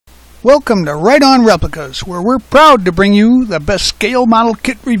Welcome to Right On Replicas, where we're proud to bring you the best scale model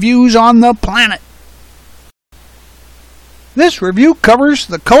kit reviews on the planet. This review covers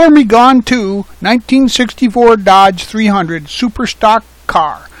the Color Me Gone 2 1964 Dodge 300 Super Stock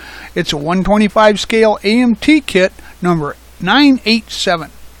car. It's a 125 scale AMT kit number 987.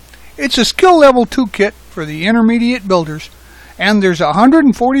 It's a skill level 2 kit for the intermediate builders, and there's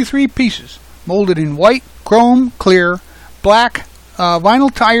 143 pieces molded in white, chrome, clear, black,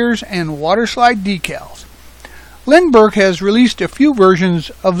 vinyl tires, and water slide decals. Lindbergh has released a few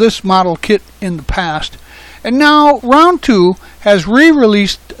versions of this model kit in the past, and now Round 2 has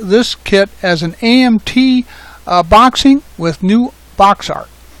re-released this kit as an AMT boxing with new box art.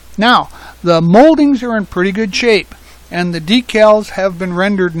 Now, the moldings are in pretty good shape, and the decals have been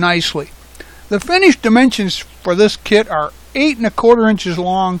rendered nicely. The finished dimensions for this kit are 8 1/4 inches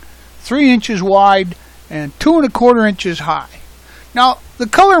long, 3 inches wide, and 2 1/4 inches high. Now, the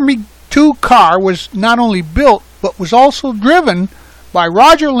Color Me 2 car was not only built, but was also driven by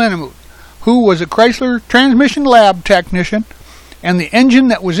Roger Linnemuth, who was a Chrysler transmission lab technician, and the engine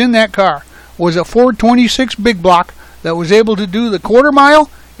that was in that car was a 426 big block that was able to do the 1/4 mile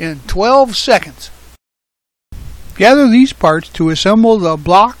in 12 seconds. Gather these parts to assemble the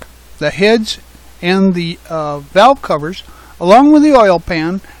block, the heads, and the valve covers, along with the oil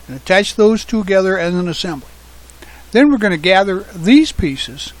pan, and attach those together as an assembly. Then we're going to gather these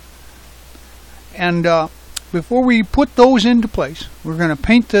pieces, and before we put those into place, we're going to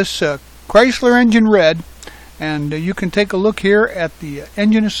paint this Chrysler engine red, and you can take a look here at the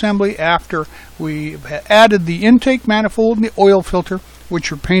engine assembly after we've added the intake manifold and the oil filter,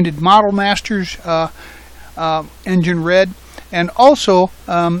 which are painted Model Masters engine red, and also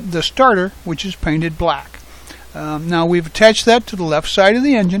the starter, which is painted black. Now we've attached that to the left side of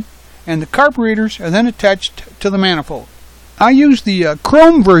the engine, and the carburetors are then attached to the manifold. I used the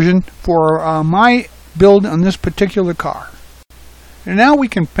chrome version for my build on this particular car. And now we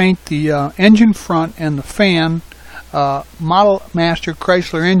can paint the engine front and the fan Model Master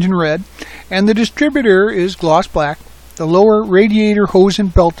Chrysler engine red, and the distributor is gloss black. The lower radiator hose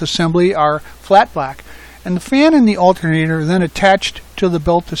and belt assembly are flat black, and the fan and the alternator are then attached to the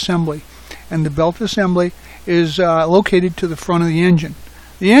belt assembly, and the belt assembly is located to the front of the engine.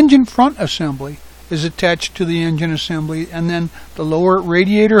 The engine front assembly is attached to the engine assembly, and then the lower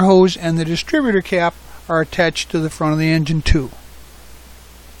radiator hose and the distributor cap are attached to the front of the engine too.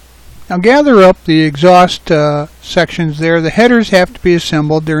 Now gather up the exhaust sections there. The headers have to be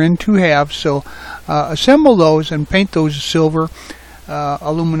assembled. They're in 2 halves, so assemble those and paint those silver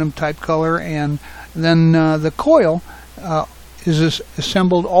aluminum type color, and then the coil is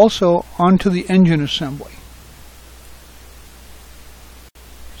assembled also onto the engine assembly.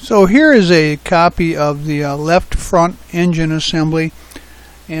 So here is a copy of the left front engine assembly,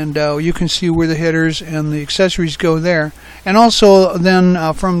 and you can see where the headers and the accessories go there. And also then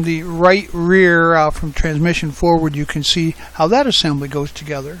from the right rear, from transmission forward, you can see how that assembly goes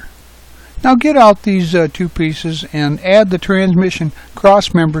together. Now get out these 2 pieces and add the transmission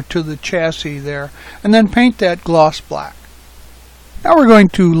cross member to the chassis there, and then paint that gloss black. Now we're going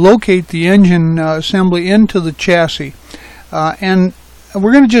to locate the engine assembly into the chassis, and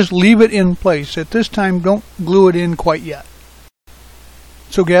we're going to just leave it in place. At this time, don't glue it in quite yet.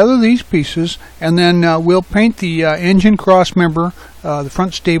 So gather these pieces, and then we'll paint the engine cross member, the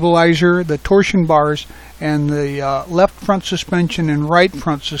front stabilizer, the torsion bars, and the left front suspension and right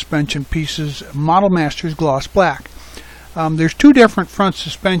front suspension pieces Model Masters gloss black. There's 2 different front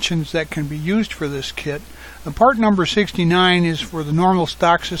suspensions that can be used for this kit. The part number 69 is for the normal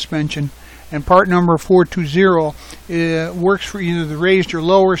stock suspension, and part number 420 works for either the raised or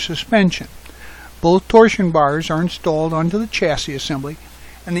lower suspension. Both torsion bars are installed onto the chassis assembly,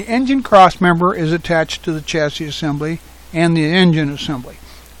 and the engine cross member is attached to the chassis assembly and the engine assembly.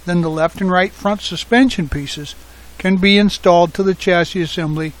 Then the left and right front suspension pieces can be installed to the chassis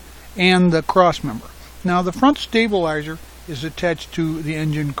assembly and the cross member. Now the front stabilizer is attached to the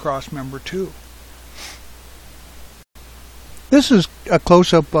engine cross member too. This is a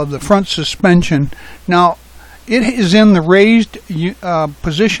close-up of the front suspension. Now, it is in the raised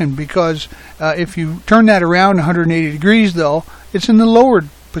position because if you turn that around 180 degrees, though, it's in the lowered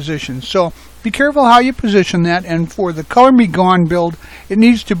position. So be careful how you position that, and for the Color Me Gone build, it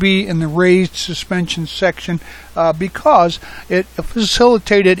needs to be in the raised suspension section because it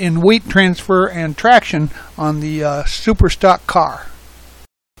facilitated in weight transfer and traction on the super stock car.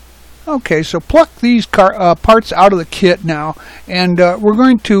 Okay, so pluck these parts out of the kit now, and we're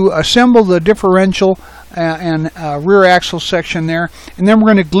going to assemble the differential and rear axle section there, and then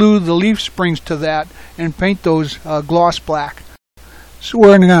we're going to glue the leaf springs to that and paint those gloss black. So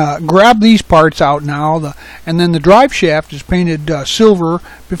we're going to grab these parts out now, and then the drive shaft is painted silver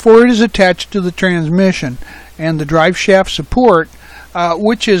before it is attached to the transmission. And the drive shaft support,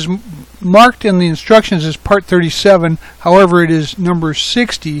 which is marked in the instructions as part 37, however it is number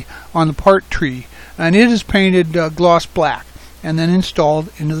 60 on the part tree, and it is painted gloss black and then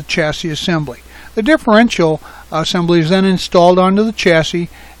installed into the chassis assembly. The differential assembly is then installed onto the chassis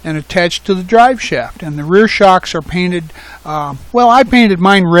and attached to the drive shaft, and the rear shocks are painted, well, I painted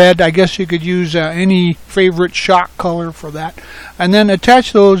mine red. I guess you could use any favorite shock color for that, and then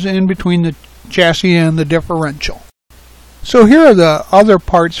attach those in between the chassis and the differential. So here are the other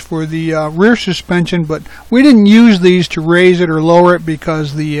parts for the rear suspension, but we didn't use these to raise it or lower it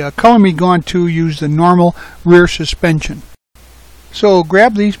because the Color Me Gone 2 used the normal rear suspension. So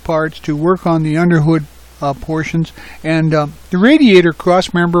grab these parts to work on the underhood portions, and the radiator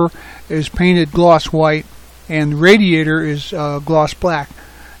cross member is painted gloss white and the radiator is gloss black.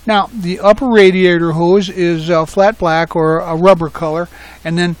 Now the upper radiator hose is flat black or a rubber color,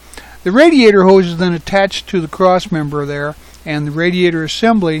 and then the radiator hose is then attached to the cross member there, and the radiator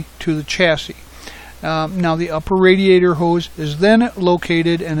assembly to the chassis. Now the upper radiator hose is then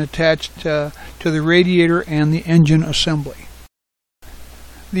located and attached to the radiator and the engine assembly.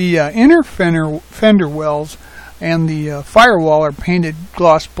 The inner fender wells and the firewall are painted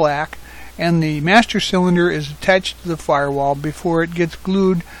gloss black, and the master cylinder is attached to the firewall before it gets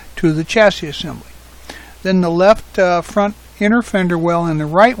glued to the chassis assembly. Then the left front inner fender well and the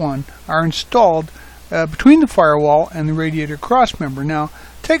right one are installed between the firewall and the radiator cross member. Now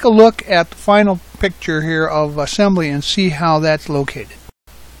take a look at the final picture here of assembly and see how that's located.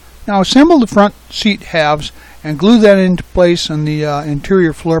 Now assemble the front seat halves and glue that into place on the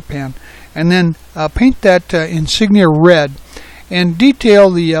interior floor pan, and then paint that insignia red, and detail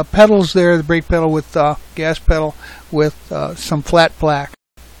the pedals there, the brake pedal with gas pedal with some flat black.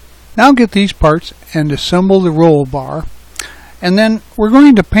 Now get these parts and assemble the roll bar, and then we're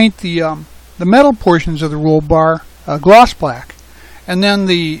going to paint the metal portions of the roll bar gloss black, and then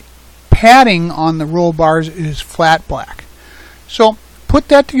the padding on the roll bars is flat black. So put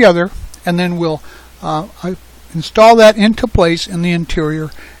that together, and then we'll install that into place in the interior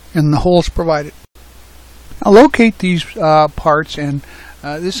and the holes provided. Now locate these parts, and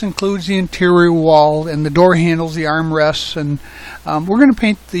this includes the interior wall and the door handles, the armrests, and we're going to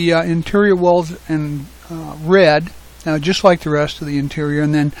paint the interior walls in red, just like the rest of the interior,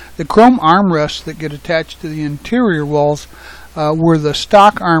 and then the chrome armrests that get attached to the interior walls were the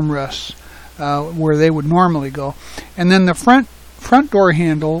stock armrests where they would normally go, and then the front door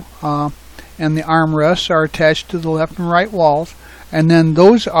handle and the armrests are attached to the left and right walls, and then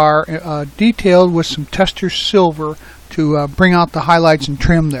those are detailed with some tester silver to bring out the highlights and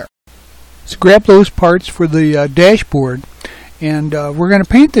trim there. So grab those parts for the dashboard, and we're going to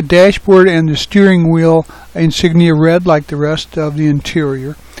paint the dashboard and the steering wheel insignia red like the rest of the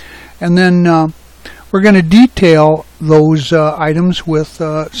interior, and then we're going to detail those items with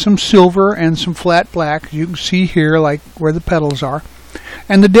some silver and some flat black, you can see here, like where the pedals are.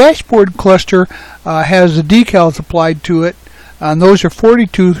 And the dashboard cluster has the decals applied to it, and those are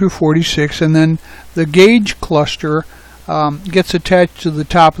 42 through 46, and then the gauge cluster gets attached to the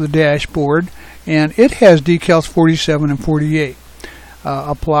top of the dashboard, and it has decals 47 and 48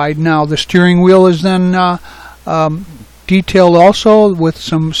 applied. Now the steering wheel is then detailed also with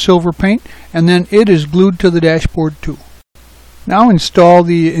some silver paint, and then it is glued to the dashboard too. Now install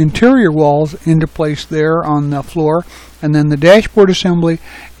the interior walls into place there on the floor, and then the dashboard assembly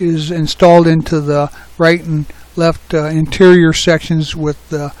is installed into the right and left interior sections with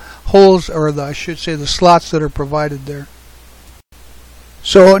the holes, or I should say the slots that are provided there.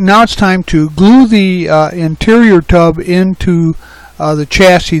 So now it's time to glue the interior tub into the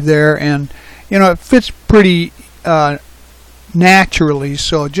chassis there, and it fits pretty naturally,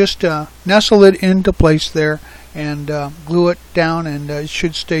 so just nestle it into place there and glue it down, and it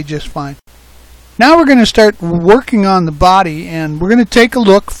should stay just fine. Now we're going to start working on the body, and we're going to take a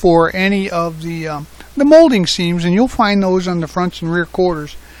look for any of the molding seams, and you'll find those on the fronts and rear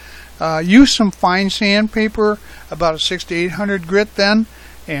quarters. Use some fine sandpaper, about a 600 to 800 grit then,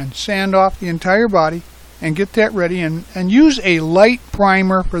 and sand off the entire body and get that ready, and use a light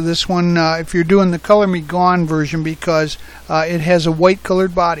primer for this one if you're doing the Color Me Gone version, because it has a white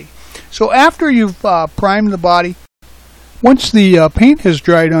colored body. So after you've primed the body, once the paint has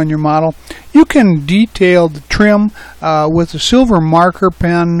dried on your model, you can detail the trim with a silver marker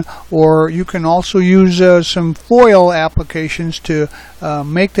pen, or you can also use some foil applications to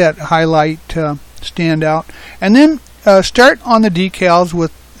make that highlight stand out. And then start on the decals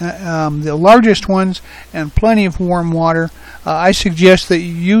with the largest ones, and plenty of warm water. I suggest that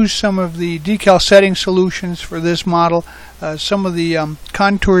you use some of the decal setting solutions for this model. Some of the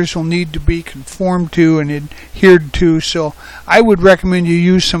contours will need to be conformed to and adhered to, so I would recommend you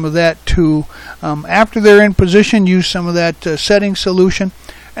use some of that too. After they're in position, use some of that setting solution,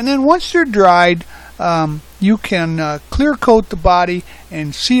 and then once they're dried, you can clear coat the body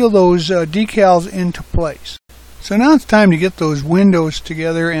and seal those decals into place. So now it's time to get those windows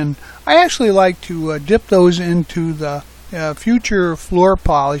together, and I actually like to dip those into the future floor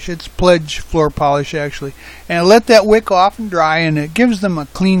polish. It's Pledge floor polish actually, and let that wick off and dry, and it gives them a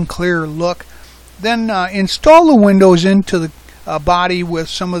clean, clear look. Then install the windows into the body with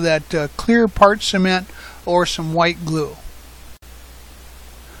some of that clear part cement or some white glue.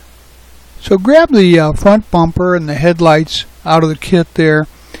 So grab the front bumper and the headlights out of the kit there,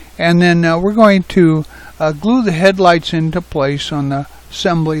 and then we're going to glue the headlights into place on the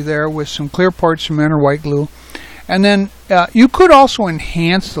assembly there with some clear part cement or white glue. And then you could also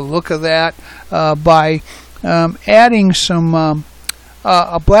enhance the look of that by adding some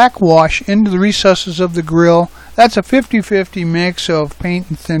a black wash into the recesses of the grill. That's a 50-50 mix of paint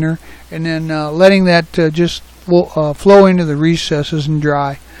and thinner, and then letting that just flow into the recesses and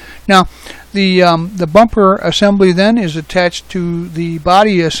dry. Now the bumper assembly then is attached to the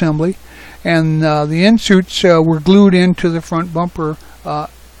body assembly, and the inserts were glued into the front bumper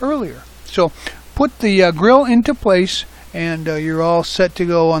earlier. So put the grill into place, and you're all set to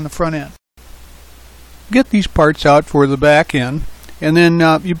go on the front end. Get these parts out for the back end, and then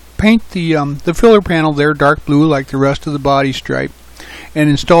you paint the filler panel there dark blue like the rest of the body stripe, and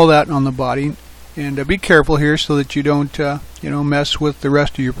install that on the body. And be careful here so that you don't mess with the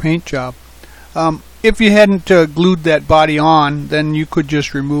rest of your paint job. If you hadn't glued that body on, then you could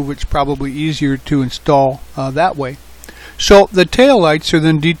just remove it. It's probably easier to install that way. So the tail lights are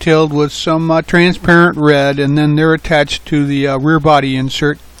then detailed with some transparent red, and then they're attached to the rear body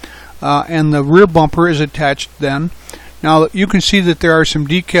insert, and the rear bumper is attached then. Now you can see that there are some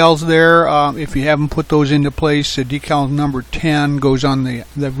decals there. If you haven't put those into place, decal number 10 goes on the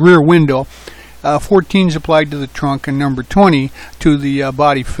rear window. 14 is applied to the trunk, and number 20 to the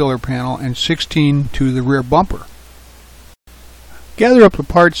body filler panel, and 16 to the rear bumper. Gather up the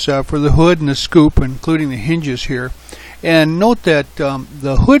parts for the hood and the scoop, including the hinges here, and note that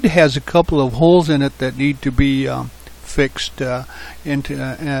the hood has a couple of holes in it that need to be fixed to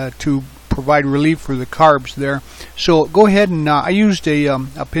provide relief for the carbs there. So go ahead and I used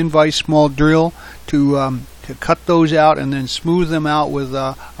a pin vise small drill to cut those out and then smooth them out with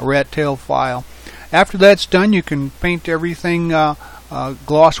a rat tail file. After that's done, you can paint everything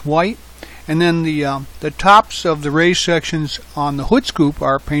gloss white, and then the tops of the raised sections on the hood scoop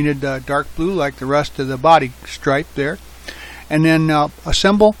are painted dark blue like the rest of the body stripe there. And then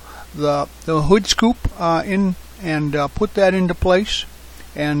assemble the hood scoop in and put that into place,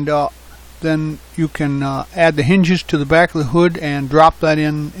 and then you can add the hinges to the back of the hood and drop that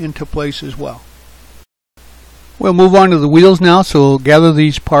into place as well. We'll move on to the wheels now, so we'll gather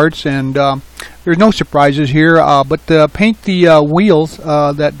these parts, and there's no surprises here, but paint the wheels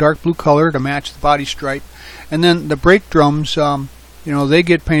that dark blue color to match the body stripe, and then the brake drums, they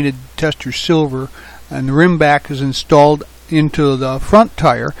get painted tester silver, and the rim back is installed into the front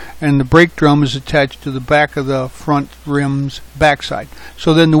tire, and the brake drum is attached to the back of the front rim's backside.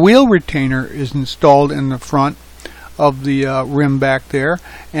 So then the wheel retainer is installed in the front of the rim back there,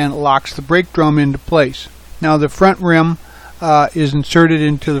 and locks the brake drum into place. Now the front rim is inserted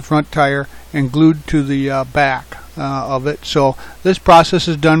into the front tire and glued to the back of it. So this process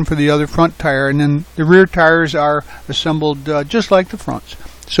is done for the other front tire, and then the rear tires are assembled just like the fronts.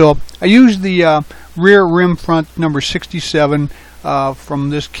 So I used the rear rim front number 67 from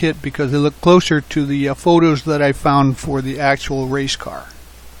this kit because they look closer to the photos that I found for the actual race car.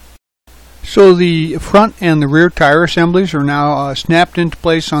 So the front and the rear tire assemblies are now snapped into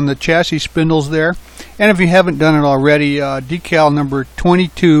place on the chassis spindles there. And if you haven't done it already, decal number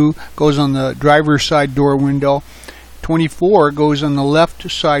 22 goes on the driver's side door window, 24 goes on the left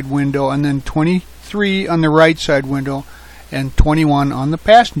side window, and then 23 on the right side window, and 21 on the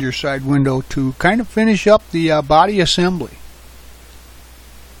passenger side window to kind of finish up the body assembly.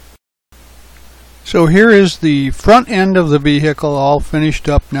 So here is the front end of the vehicle all finished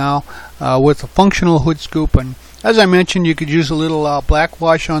up now with a functional hood scoop, and as I mentioned, you could use a little black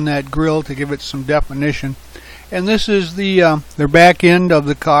wash on that grill to give it some definition. And this is the back end of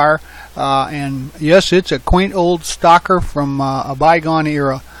the car, and yes, it's a quaint old stalker from a bygone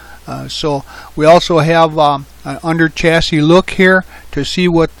era. So we also have an under chassis look here to see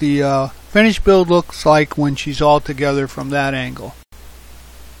what the finished build looks like when she's all together from that angle.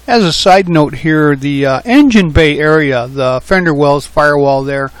 As a side note here, the engine bay area, the fender wells, firewall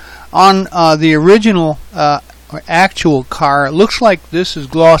there, on the original actual car, it looks like this is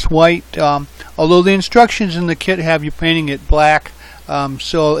gloss white, although the instructions in the kit have you painting it black,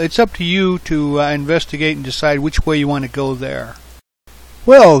 so it's up to you to investigate and decide which way you want to go there.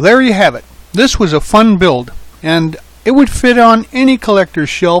 Well, there you have it. This was a fun build, and it would fit on any collector's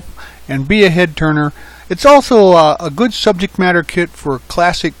shelf and be a head turner. It's also a good subject matter kit for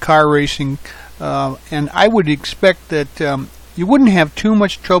classic car racing, and I would expect that you wouldn't have too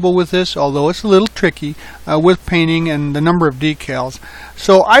much trouble with this, although it's a little tricky with painting and the number of decals.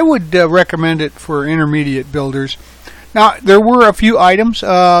 So I would recommend it for intermediate builders. Now, there were a few items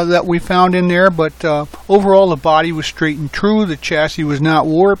that we found in there, but overall the body was straight and true. The chassis was not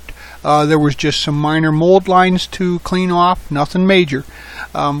warped. There was just some minor mold lines to clean off, nothing major.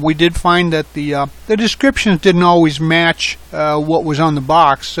 We did find that the descriptions didn't always match what was on the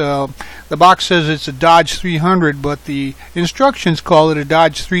box. The box says it's a Dodge 300, but the instructions call it a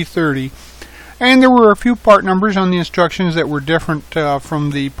Dodge 330. And there were a few part numbers on the instructions that were different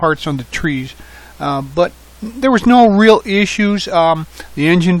from the parts on the trees. But there was no real issues. The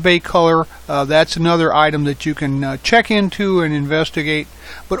engine bay color, that's another item that you can check into and investigate.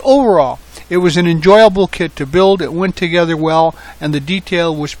 But overall, it was an enjoyable kit to build. It went together well, and the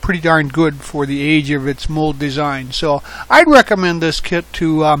detail was pretty darn good for the age of its mold design. So I'd recommend this kit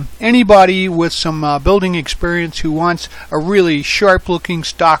to anybody with some building experience who wants a really sharp-looking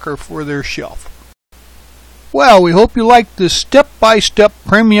stalker for their shelf. Well, we hope you liked this step-by-step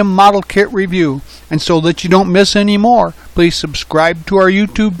premium model kit review. And so that you don't miss any more, please subscribe to our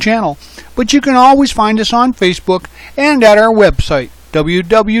YouTube channel. But you can always find us on Facebook and at our website,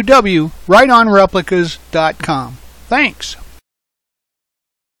 www.rightonreplicas.com. Thanks.